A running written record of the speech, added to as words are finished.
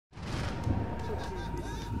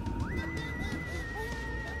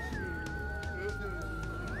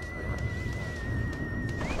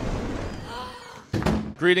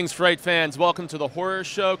Greetings, Fright fans. Welcome to the horror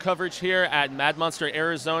show coverage here at Mad Monster,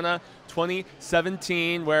 Arizona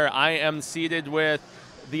 2017, where I am seated with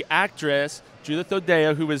the actress, Judith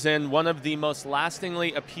O'Dea, who was in one of the most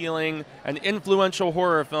lastingly appealing and influential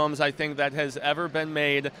horror films I think that has ever been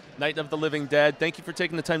made, Night of the Living Dead. Thank you for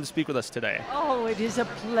taking the time to speak with us today. Oh, it is a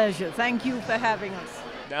pleasure. Thank you for having us.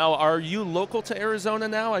 Now, are you local to Arizona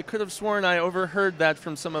now? I could have sworn I overheard that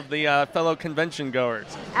from some of the fellow convention goers.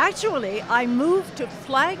 Actually, I moved to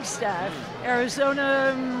Flagstaff,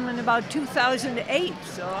 Arizona in about 2008.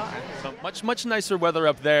 So much nicer weather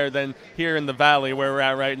up there than here in the valley where we're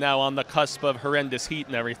at right now on the cusp of horrendous heat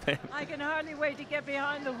and everything. I can hardly wait to get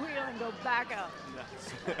behind the wheel and go back up.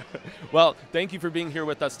 Well, thank you for being here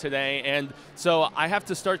with us today. And so I have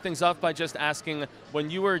to start things off by just asking, when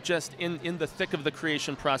you were just in the thick of the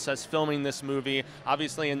creation process filming this movie,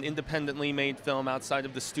 obviously an independently made film outside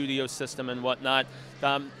of the studio system and whatnot,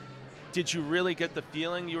 did you really get the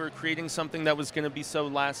feeling you were creating something that was going to be so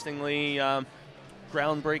lastingly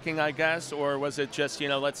groundbreaking, I guess? Or was it just,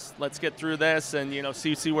 let's get through this and,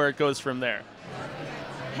 see where it goes from there?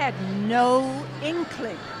 Had no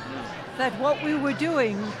inkling that what we were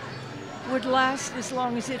doing would last as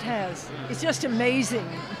long as it has. It's just amazing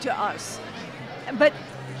to us.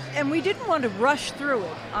 And we didn't want to rush through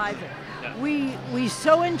it either. Yeah. We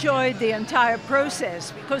so enjoyed the entire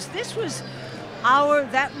process because this was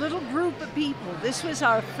that little group of people. This was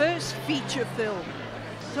our first feature film.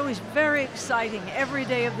 So it was very exciting every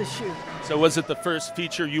day of the shoot. So was it the first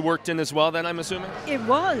feature you worked in as well then, I'm assuming? It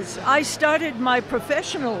was. I started my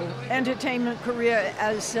professional entertainment career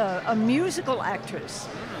as a musical actress.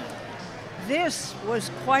 This was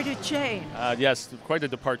quite a change. Yes, quite a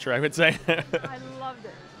departure, I would say. I loved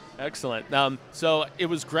it. Excellent. So it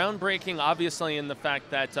was groundbreaking, obviously, in the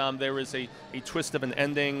fact that there was a twist of an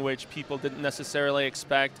ending which people didn't necessarily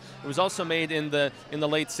expect. It was also made in the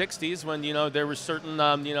late '60s when there were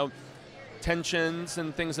certain tensions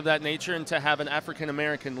and things of that nature, and to have an African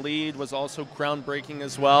American lead was also groundbreaking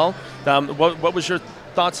as well. What was your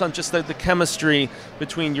thoughts on just the chemistry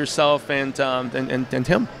between yourself and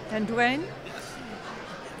him? And Dwayne?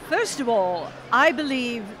 First of all, I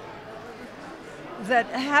believe that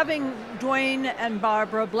having Dwayne and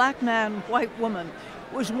Barbara, black man, white woman,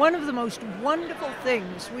 was one of the most wonderful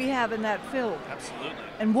things we have in that film. Absolutely.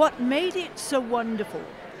 And what made it so wonderful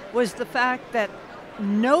was the fact that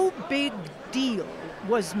no big deal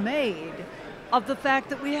was made of the fact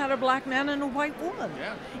that we had a black man and a white woman.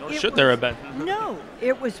 Yeah, nor should there have been. No,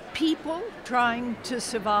 it was people trying to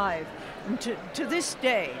survive. And to this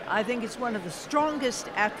day, I think it's one of the strongest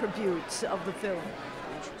attributes of the film.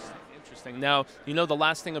 Now, the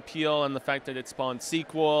lasting appeal and the fact that it spawned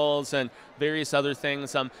sequels and various other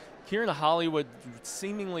things. Here in Hollywood,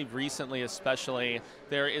 seemingly recently especially,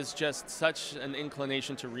 there is just such an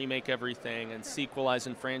inclination to remake everything and sequelize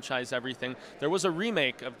and franchise everything. There was a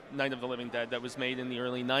remake of Night of the Living Dead that was made in the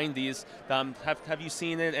early 90s. Have you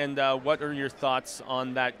seen it, and what are your thoughts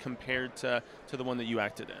on that compared to the one that you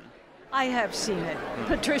acted in? I have seen it.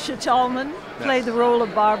 Patricia Tallman played the role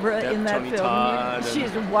of Barbara in that Tony film. Todd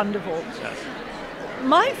She's wonderful. Yes.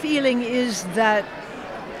 My feeling is that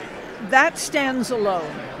stands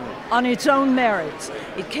alone on its own merits.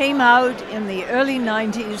 It came out in the early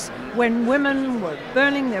 90s when women were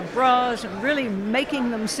burning their bras and really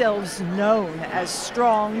making themselves known as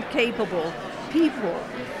strong, capable people.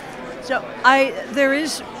 So there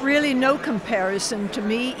is really no comparison to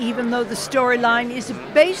me, even though the storyline is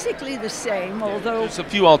basically the same, although there's a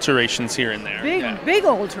few alterations here and there. Big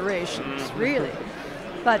alterations, really.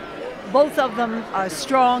 But both of them are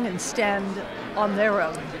strong and stand on their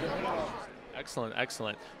own. Excellent,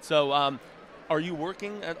 excellent. So are you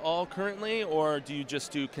working at all currently, or do you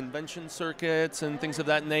just do convention circuits and things of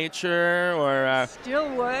that nature? Or Still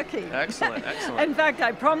working. Excellent, excellent. In fact,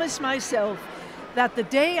 I promised myself that the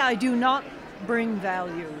day I do not bring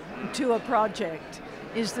value to a project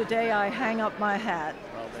is the day I hang up my hat.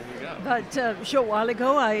 Well, there you go. But a short while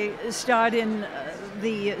ago, I starred in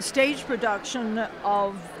the stage production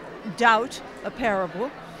of Doubt, a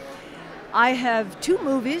Parable. I have 2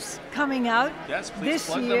 movies coming out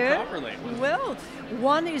this year. Them properly. Well,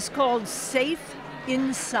 one is called Safe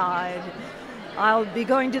Inside. I'll be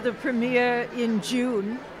going to the premiere in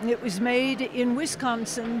June. It was made in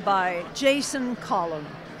Wisconsin by Jason Collum,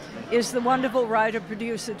 is the wonderful writer,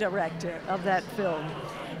 producer, director of that film.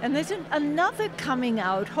 And there's another coming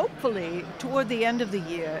out, hopefully, toward the end of the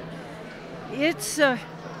year. It's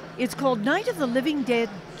called Night of the Living Dead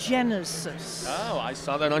Genesis. Oh, I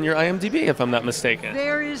saw that on your IMDb, if I'm not mistaken.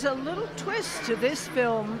 There is a little twist to this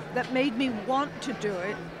film that made me want to do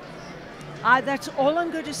it. That's all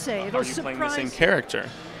I'm going to say. How are you playing the same character?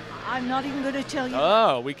 I'm not even going to tell you.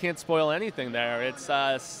 Oh, we can't spoil anything there. It's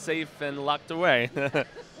safe and locked away. That's right.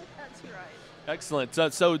 Excellent.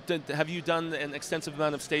 So have you done an extensive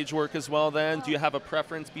amount of stage work as well then? Do you have a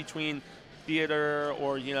preference between theater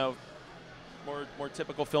or, you know, more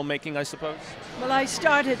typical filmmaking, I suppose? Well, I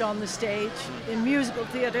started on the stage in musical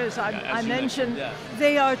theaters. I mentioned yeah.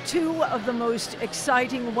 They are two of the most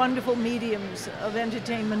exciting, wonderful mediums of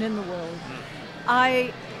entertainment in the world.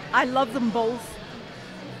 I love them both.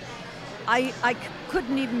 I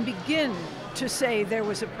couldn't even begin to say there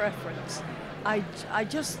was a preference. I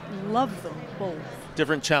just love them both.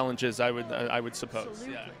 Different challenges, I would suppose.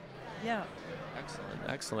 Absolutely. Yeah.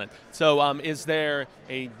 Excellent. So is there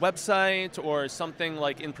a website or something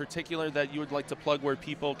like in particular that you would like to plug where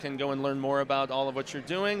people can go and learn more about all of what you're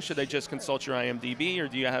doing? Should they just consult your IMDb, or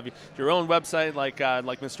do you have your own website like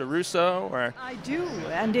Mr. Russo? Or I do,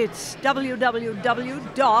 and it's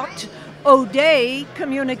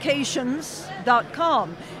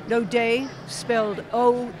www.odeacommunications.com. O'Dea spelled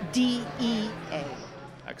O-D-E-A.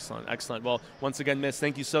 Excellent. Well, once again, Miss,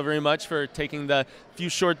 thank you so very much for taking the few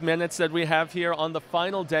short minutes that we have here on the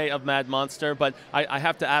final day of Mad Monster. But I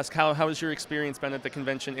have to ask, how has your experience been at the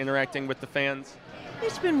convention interacting with the fans?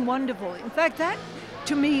 It's been wonderful. In fact, that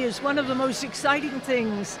to me is one of the most exciting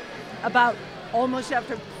things about almost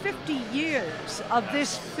after 50 years of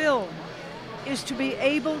this film, is to be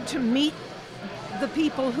able to meet the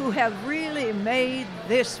people who have really made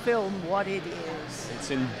this film what it is.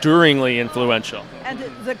 It's enduringly influential. And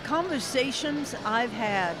the conversations I've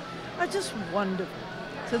had are just wonderful.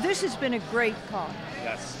 So this has been a great con.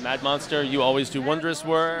 Yes, Mad Monster, you always do wondrous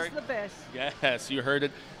work. It's the best. Yes, you heard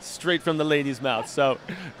it straight from the lady's mouth. So,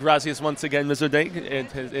 gracias once again, Ms. O'Dea.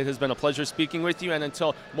 It has been a pleasure speaking with you. And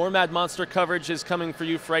until more Mad Monster coverage is coming for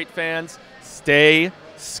you, Fright fans, stay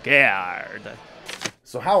scared.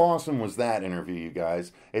 So how awesome was that interview, you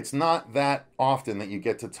guys? It's not that often that you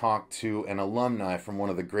get to talk to an alumni from one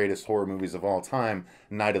of the greatest horror movies of all time,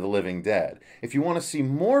 Night of the Living Dead. If you want to see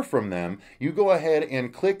more from them, you go ahead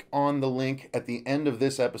and click on the link at the end of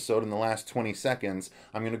this episode in the last 20 seconds.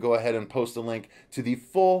 I'm going to go ahead and post a link to the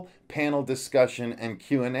full panel discussion and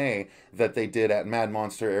Q&A that they did at Mad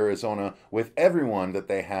Monster, Arizona with everyone that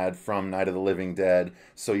they had from Night of the Living Dead,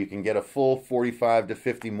 so you can get a full 45 to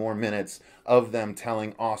 50 more minutes of them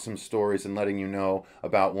telling awesome stories and letting you know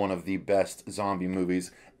about one of the best zombie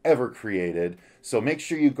movies ever created. So make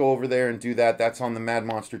sure you go over there and do that. That's on the Mad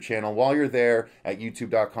Monster channel. While you're there at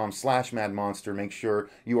youtube.com/madmonster, make sure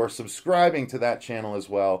you are subscribing to that channel as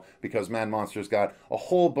well, because Mad Monster's got a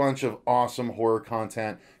whole bunch of awesome horror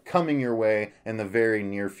content coming your way in the very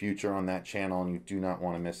near future on that channel, and you do not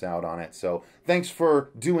want to miss out on it. So thanks for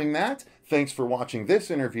doing that. Thanks for watching this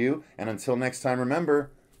interview, and until next time, remember,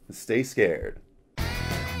 stay scared.